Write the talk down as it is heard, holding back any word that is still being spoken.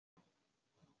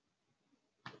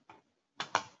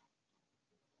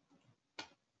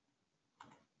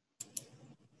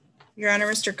Your Honor,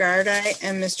 Mr. Gardai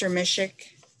and Mr. Mishik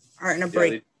are in a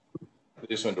break. They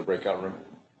just went to breakout room.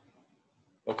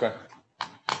 Okay.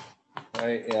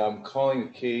 I am calling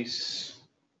the case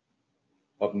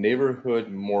of Neighborhood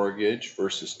Mortgage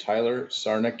versus Tyler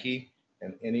Zarnecki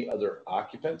and any other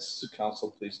occupants.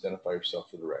 Counsel, please identify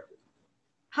yourself for the record.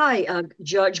 Hi,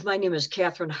 Judge. My name is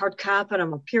Catherine Hartkop, and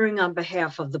I'm appearing on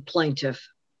behalf of the plaintiff.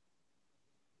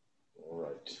 All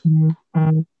right.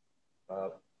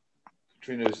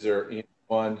 Katrina, is there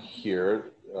anyone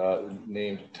here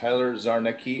named Tyler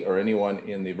Zarnecki or anyone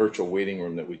in the virtual waiting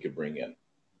room that we could bring in?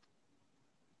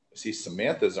 I see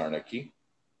Samantha Zarnecki.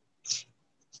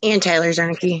 And Tyler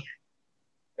Zarnecki.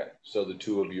 Okay, so the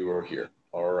two of you are here.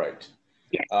 All right.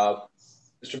 Yes.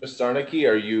 Mr. Ms. Zarnecki,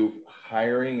 are you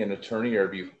hiring an attorney,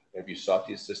 or have you sought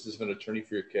the assistance of an attorney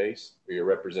for your case, or you're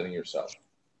representing yourself?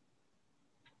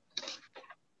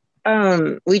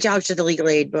 We talked to the legal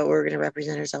aid, but we're going to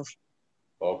represent ourselves.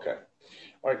 Okay.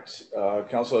 All right,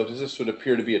 counsel, this would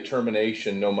appear to be a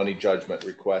termination, no money judgment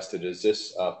requested. Is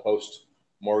this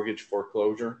post-mortgage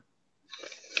foreclosure?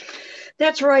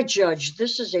 That's right, Judge.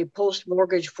 This is a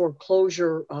post-mortgage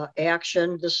foreclosure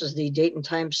action. This is the date and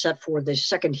time set for the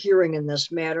second hearing in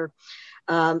this matter.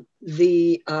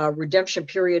 The redemption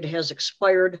period has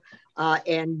expired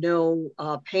and no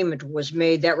payment was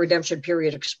made. That redemption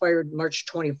period expired March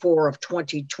 24 of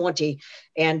 2020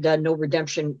 and no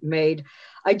redemption made.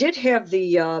 I did have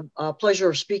the pleasure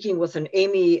of speaking with an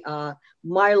Amy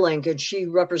Myling, and she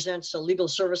represents the Legal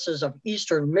Services of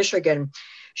Eastern Michigan.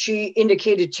 She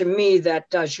indicated to me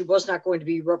that she was not going to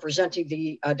be representing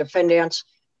the defendants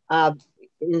in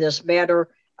this matter,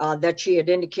 that she had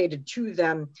indicated to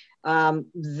them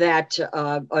that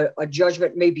a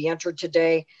judgment may be entered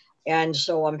today. And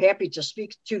so I'm happy to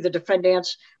speak to the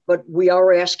defendants, but we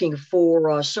are asking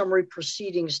for summary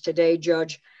proceedings today,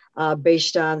 Judge,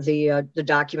 based on the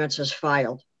documents as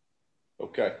filed.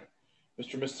 Okay.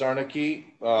 Mr. Ms. Zarnecki,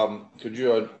 could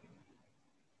you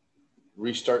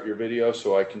restart your video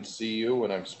so I can see you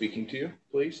when I'm speaking to you,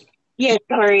 please? Yeah,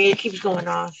 sorry, it keeps going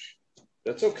off.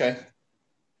 That's okay.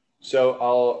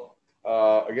 So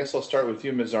I guess I'll start with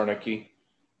you, Ms. Zarnecki.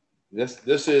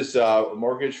 This is a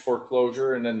mortgage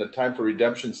foreclosure, and then the time for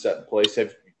redemption set in place.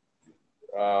 Have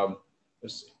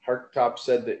Ms. Harktop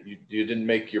said that you didn't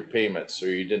make your payments,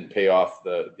 or you didn't pay off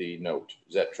the note.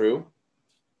 Is that true?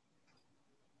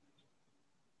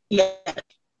 Yes.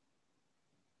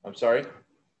 I'm sorry?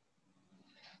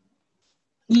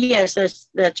 Yes,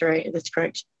 that's right. That's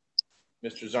correct.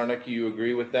 Mr. Zarnecki, you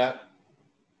agree with that?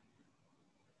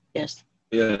 Yes.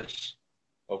 Yes.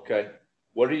 Okay.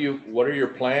 What are your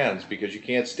plans? Because you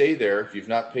can't stay there if you've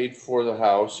not paid for the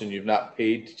house and you've not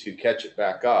paid to catch it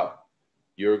back up.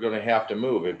 You're going to have to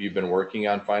move. Have you been working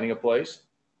on finding a place?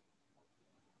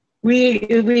 We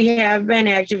have been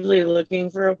actively looking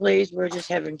for a place. We're just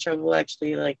having trouble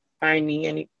actually like finding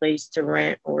any place to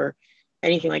rent or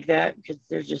anything like that because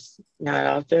they're just not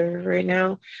out there right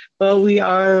now. But we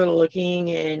are looking,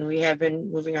 and we have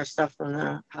been moving our stuff from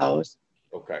the house.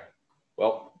 Okay.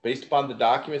 Well, based upon the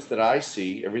documents that I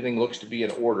see, everything looks to be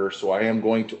in order. So I am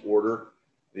going to order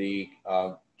the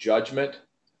judgment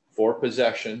for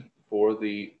possession for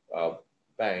the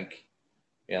bank,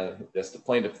 and that's the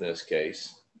plaintiff in this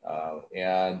case.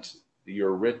 And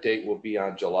your writ date will be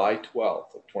on July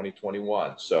 12th of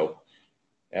 2021. So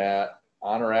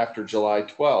on or after July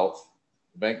 12th,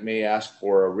 the bank may ask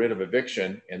for a writ of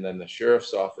eviction, and then the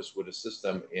sheriff's office would assist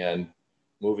them in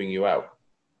moving you out,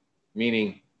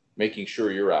 meaning making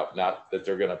sure you're out, not that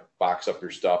they're going to box up your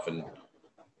stuff and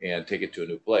take it to a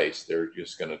new place. They're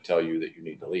just going to tell you that you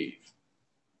need to leave.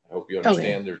 I hope you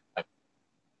understand. Okay.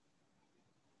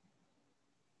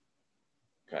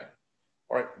 Okay.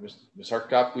 All right, Ms.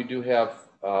 Hartkop, we do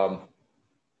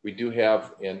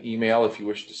have an email if you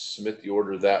wish to submit the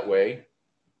order that way.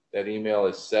 That email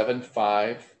is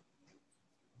 75.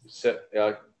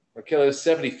 Michaela, it's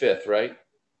 75th, right?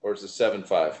 Or is it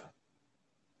 75?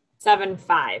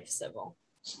 75 civil.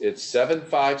 It's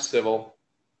 75civil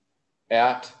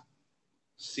at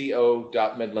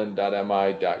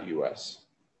co.midland.mi.us.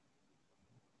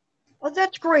 Well,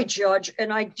 that's great, Judge.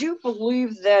 And I do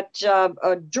believe that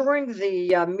during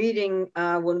the meeting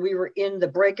when we were in the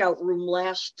breakout room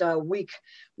last week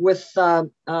with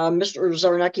Mr.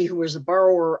 Zarnecki, who was the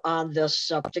borrower on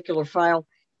this particular file,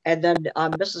 and then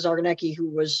Mrs. Zarnecki, who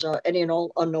was any and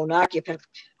all unknown occupant,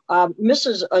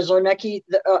 Mrs. Zarnecki,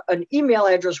 an email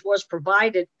address was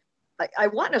provided. I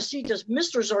want to see, does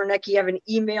Mr. Zarnecki have an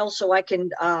email so I can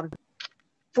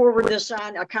forward this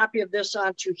on, a copy of this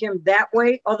on to him that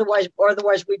way? Otherwise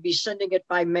we'd be sending it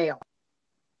by mail.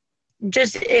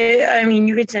 Just, I mean,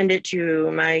 you could send it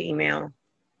to my email.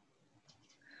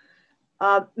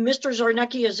 Mr.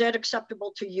 Zarnecki, is that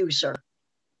acceptable to you, sir?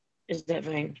 Is that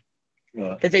fine?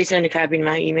 Did they send a copy to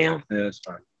my email? Yeah, that's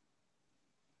fine.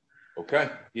 Okay,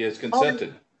 he has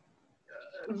consented.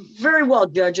 Very well,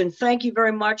 Judge, and thank you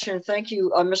very much, and thank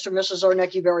you, Mr. and Mrs.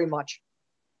 Zarnecki, very much.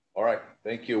 All right,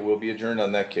 thank you. We'll be adjourned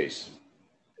on that case.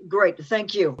 Great,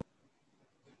 thank you.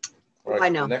 All right, Bye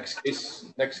now.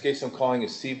 The next case I'm calling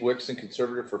is Steve Wixon,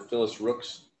 conservator for Phyllis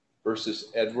Rooks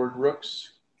versus Edward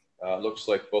Rooks. Looks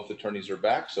like both attorneys are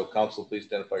back, so counsel, please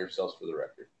identify yourselves for the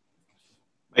record.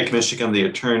 Mike Michigan, I'm the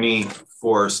attorney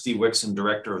for Steve Wixon,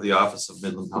 director of the Office of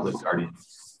Midland Public Guardian.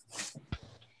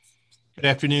 Good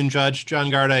afternoon, Judge. John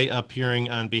Garday appearing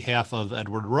on behalf of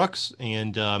Edward Rooks,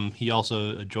 and he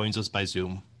also joins us by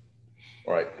Zoom.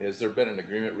 All right, has there been an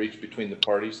agreement reached between the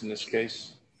parties in this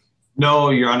case? No,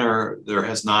 Your Honor, there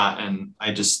has not. And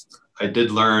I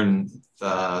did learn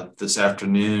this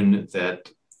afternoon that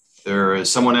there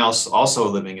is someone else also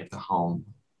living at the home,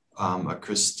 a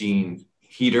Christine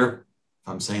Heater, if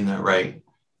I'm saying that right,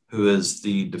 who is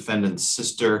the defendant's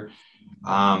sister.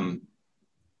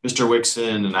 Mr.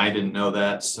 Wixon and I didn't know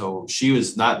that, so she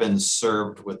has not been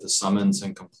served with the summons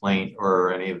and complaint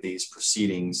or any of these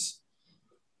proceedings.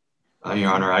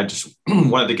 Your Honor, I just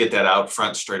wanted to get that out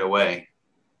front straight away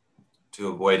to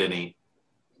avoid any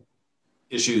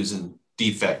issues and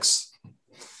defects.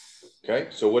 Okay,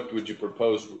 so what would you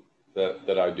propose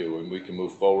that I do? And we can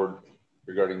move forward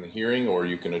regarding the hearing, or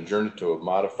you can adjourn it to a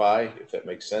modify, if that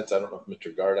makes sense. I don't know if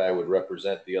Mr. Garday would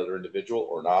represent the other individual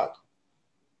or not.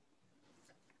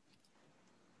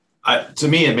 To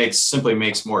me, it simply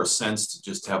makes more sense to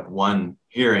just have one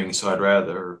hearing. So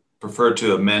I'd prefer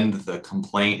to amend the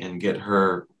complaint and get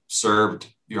her served,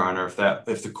 Your Honor,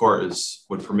 if the court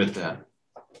would permit that.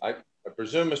 I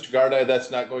presume, Mr. Garday,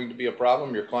 that's not going to be a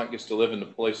problem. Your client gets to live in the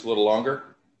place a little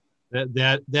longer.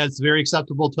 That's very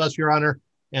acceptable to us, Your Honor.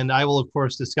 And I will, of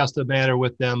course, discuss the matter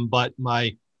with them. But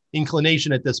my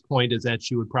inclination at this point is that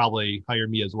she would probably hire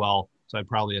me as well. So I'd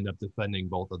probably end up defending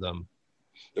both of them.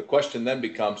 The question then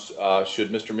becomes,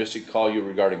 should Mr. Missy call you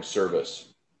regarding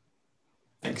service?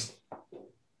 Thanks.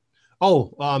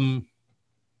 Oh,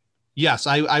 yes,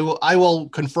 I will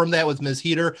confirm that with Ms.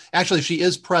 Heater. Actually, she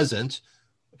is present.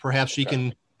 Perhaps she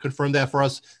can confirm that for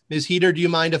us. Ms. Heater, do you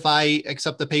mind if I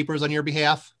accept the papers on your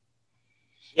behalf?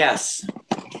 Yes.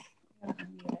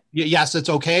 Yes, it's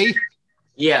okay?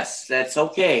 Yes, that's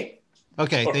okay.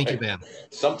 Okay, thank you, ma'am.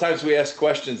 Sometimes we ask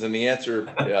questions and the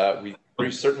answer we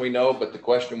certainly know, but the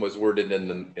question was worded in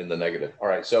the negative. All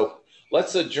right, so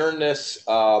let's adjourn this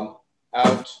out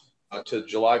to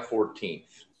July 14th.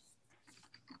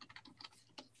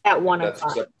 At 1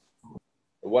 o'clock.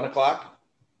 1 o'clock?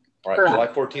 All right, Correct. July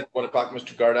 14th, 1 o'clock.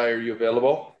 Mr. Garday, are you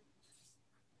available?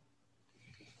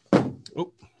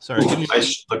 Oh, sorry. I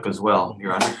should look as well,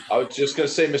 Your Honor. I was just going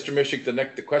to say, Mr. Mishik,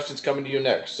 the question's coming to you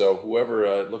next. So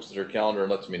whoever looks at their calendar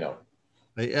and lets me know.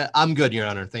 I'm good, Your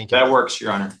Honor. Thank you. That works,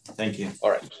 Your Honor. Thank you. All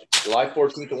right, July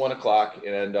 14th at 1 o'clock.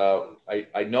 And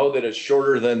I know that it's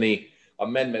shorter than the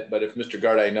amendment, but if Mr.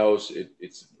 Garday knows,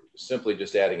 it's simply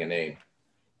just adding a name.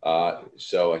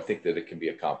 So I think that it can be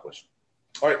accomplished.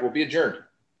 All right, we'll be adjourned.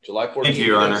 July 14th. Thank you,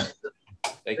 Your Honor.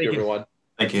 Thank you, everyone.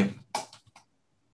 Thank you.